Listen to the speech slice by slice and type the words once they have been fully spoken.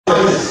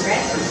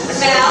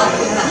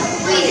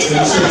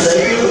Somebody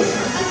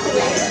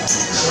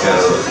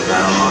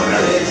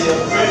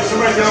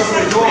get open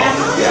the door.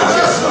 Yeah, I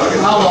got it.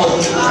 How old?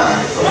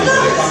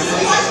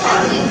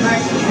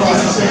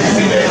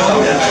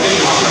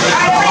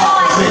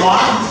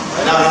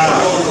 No.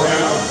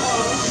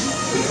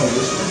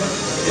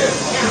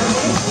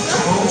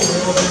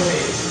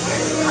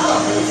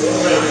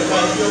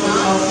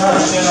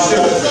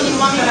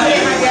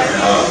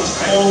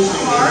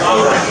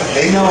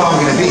 They know I'm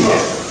going to be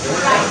here.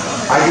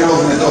 I can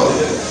open the door.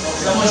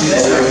 She's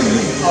expecting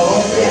me.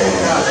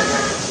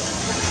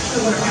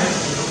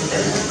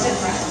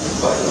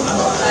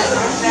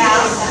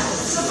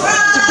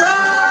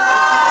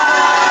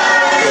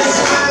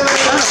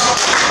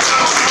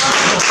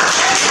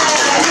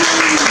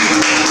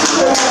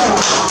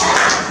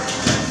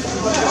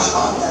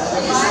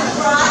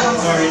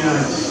 Very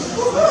nice.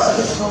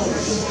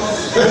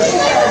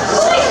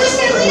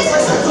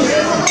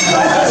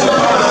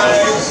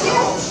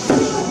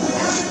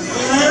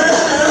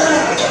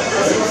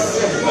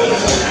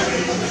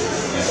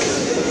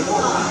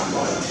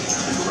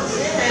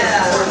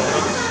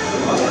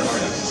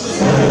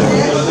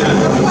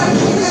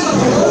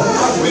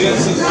 We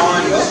didn't see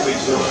Dawn this week,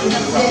 so we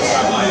didn't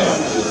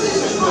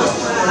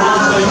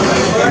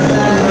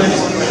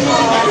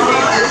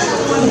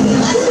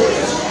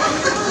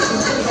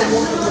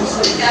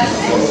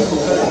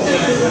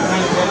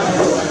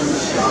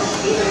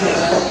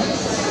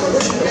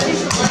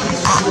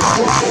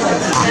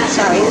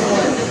Sorry.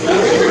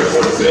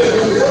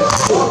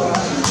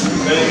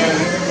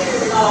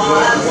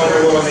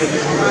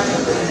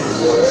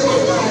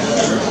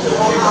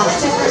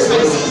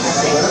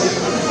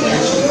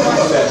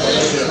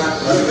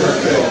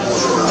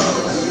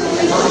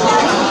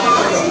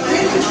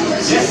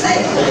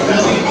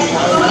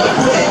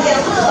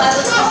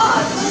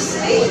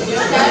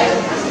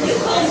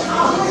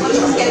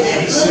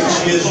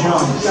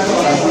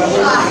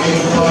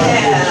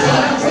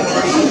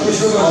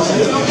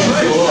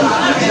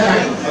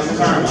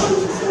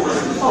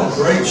 Oh,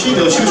 great. She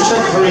does. She was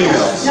checking her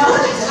emails.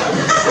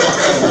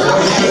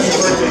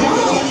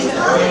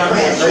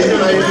 How you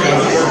doing?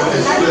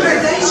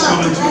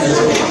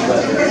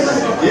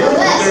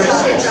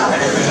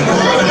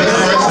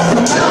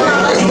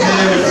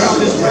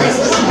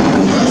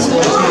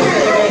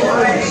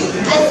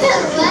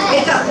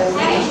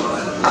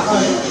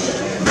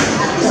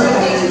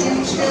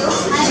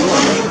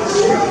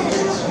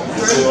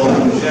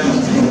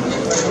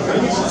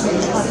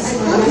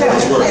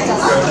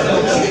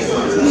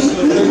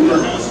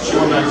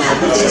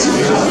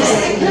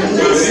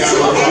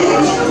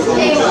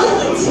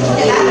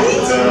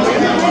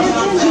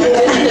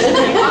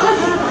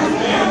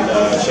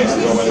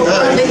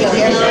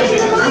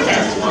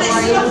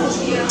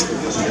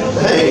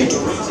 Hey,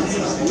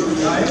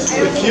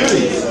 what a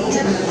cutie.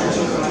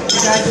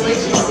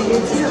 Congratulations to you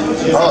too.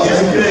 Oh,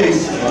 thank you.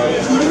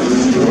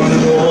 You're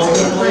running all over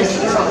the place?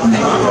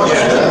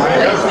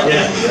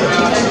 Yeah.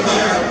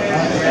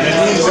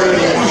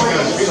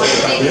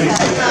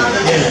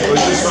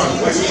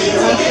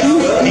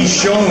 He's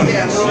showing.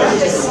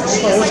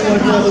 What's my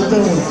brother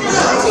doing?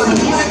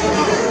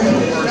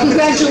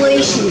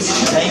 Congratulations.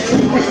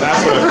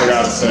 That's what I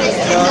forgot to say.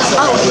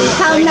 Oh,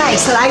 how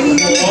nice. Did I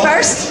remember you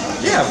first?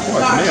 Yeah, of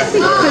course.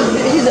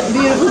 He's a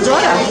beautiful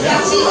daughter.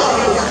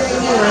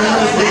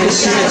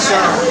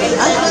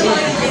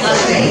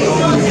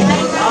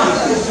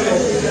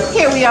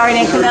 Here we are in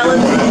Aunt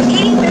Camilla's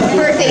 85th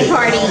birthday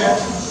party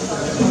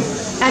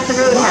at the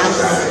Roadhouse.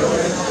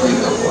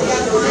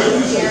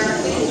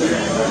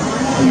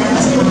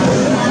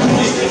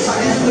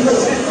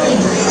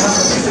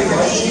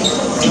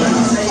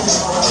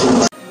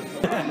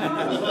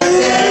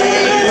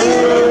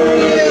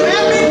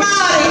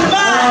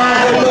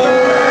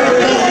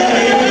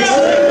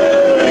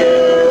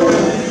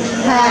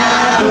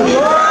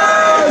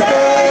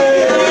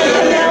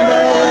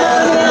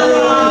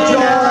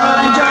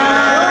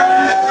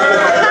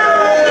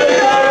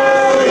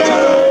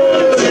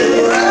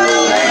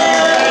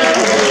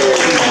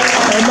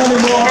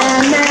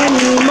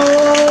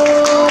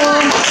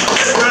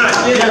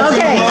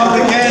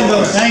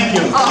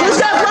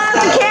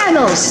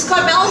 It's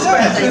Carmela's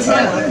birthday too.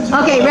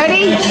 Okay,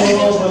 ready?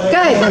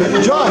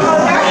 Good. John.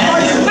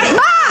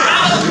 Ma!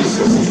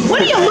 What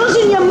are you,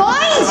 losing your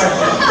mind?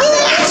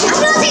 She's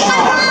losing my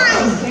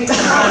mind.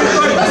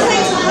 Let's say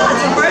it's not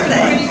her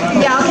birthday.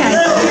 Yeah, okay.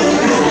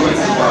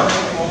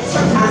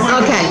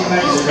 Okay.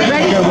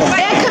 Ready?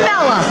 Aunt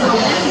Camilla.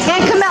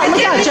 Aunt Camilla,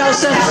 look out,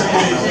 Joseph.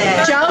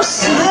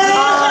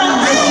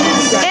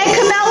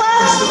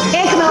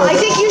 Aunt Camilla, I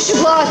think you should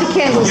blow out the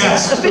candles.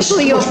 It's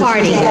officially your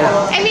party.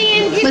 I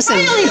mean, you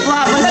finally blow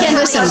out one candle.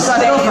 Listen,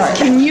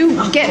 can you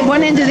get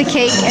one end of the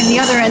cake and the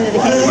other end of the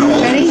cake?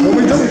 Ready?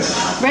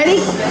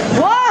 Ready?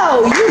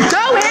 Whoa, you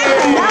go,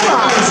 Aunt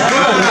Camilla.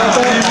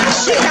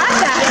 She got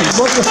that.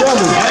 What's the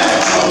family?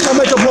 I'll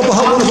make a blow up a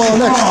hot one of our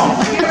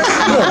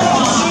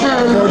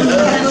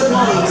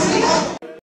necks.